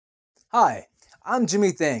Hi, I'm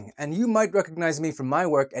Jimmy Thing, and you might recognize me from my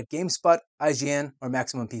work at GameSpot, IGN, or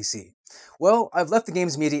Maximum PC. Well, I've left the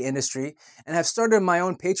games media industry and have started my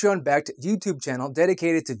own Patreon-backed YouTube channel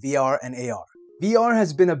dedicated to VR and AR. VR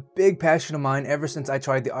has been a big passion of mine ever since I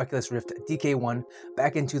tried the Oculus Rift DK1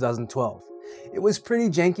 back in 2012. It was pretty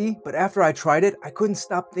janky, but after I tried it, I couldn't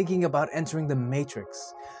stop thinking about entering the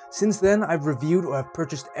Matrix. Since then, I've reviewed or have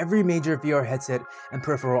purchased every major VR headset and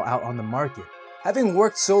peripheral out on the market. Having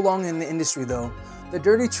worked so long in the industry though, the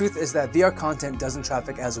dirty truth is that VR content doesn't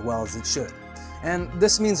traffic as well as it should. And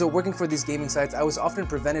this means that working for these gaming sites, I was often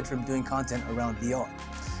prevented from doing content around VR.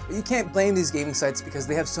 But you can't blame these gaming sites because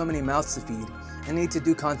they have so many mouths to feed and need to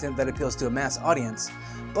do content that appeals to a mass audience.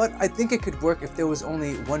 But I think it could work if there was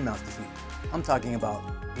only one mouth to feed. I'm talking about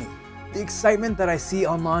me. The excitement that I see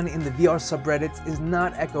online in the VR subreddits is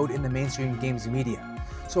not echoed in the mainstream games media.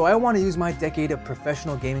 So I want to use my decade of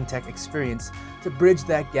professional gaming tech experience to bridge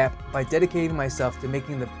that gap by dedicating myself to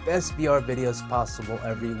making the best VR videos possible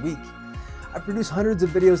every week. I've produced hundreds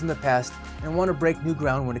of videos in the past and want to break new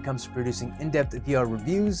ground when it comes to producing in-depth VR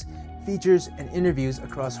reviews, features, and interviews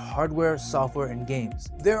across hardware, software, and games.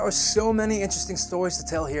 There are so many interesting stories to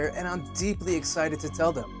tell here, and I'm deeply excited to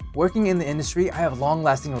tell them. Working in the industry, I have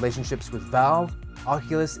long-lasting relationships with Valve,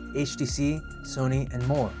 Oculus, HTC, Sony, and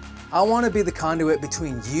more. I want to be the conduit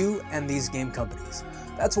between you and these game companies.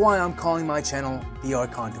 That's why I'm calling my channel VR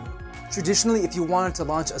Conduit. Traditionally, if you wanted to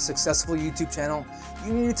launch a successful YouTube channel,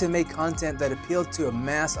 you needed to make content that appealed to a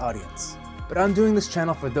mass audience. But I'm doing this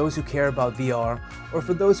channel for those who care about VR, or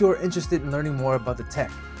for those who are interested in learning more about the tech.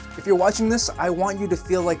 If you're watching this, I want you to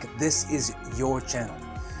feel like this is your channel.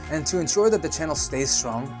 And to ensure that the channel stays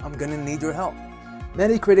strong, I'm gonna need your help.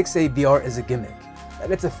 Many critics say VR is a gimmick,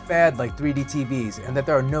 that it's a fad like 3D TVs, and that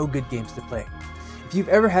there are no good games to play. If you've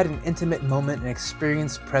ever had an intimate moment and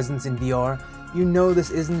experienced presence in VR, you know this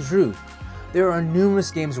isn't true. There are numerous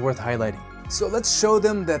games worth highlighting. So let's show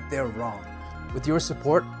them that they're wrong. With your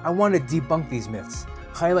support, I want to debunk these myths,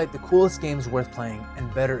 highlight the coolest games worth playing,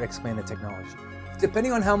 and better explain the technology.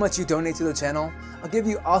 Depending on how much you donate to the channel, I'll give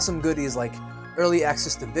you awesome goodies like early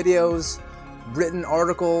access to videos, written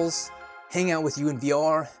articles, hang out with you in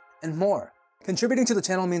VR, and more. Contributing to the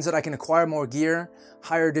channel means that I can acquire more gear,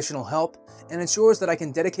 hire additional help, and ensures that I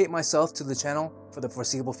can dedicate myself to the channel for the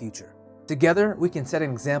foreseeable future. Together, we can set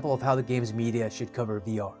an example of how the games media should cover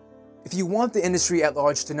VR. If you want the industry at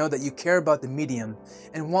large to know that you care about the medium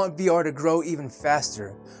and want VR to grow even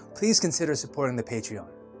faster, please consider supporting the Patreon.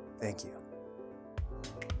 Thank you.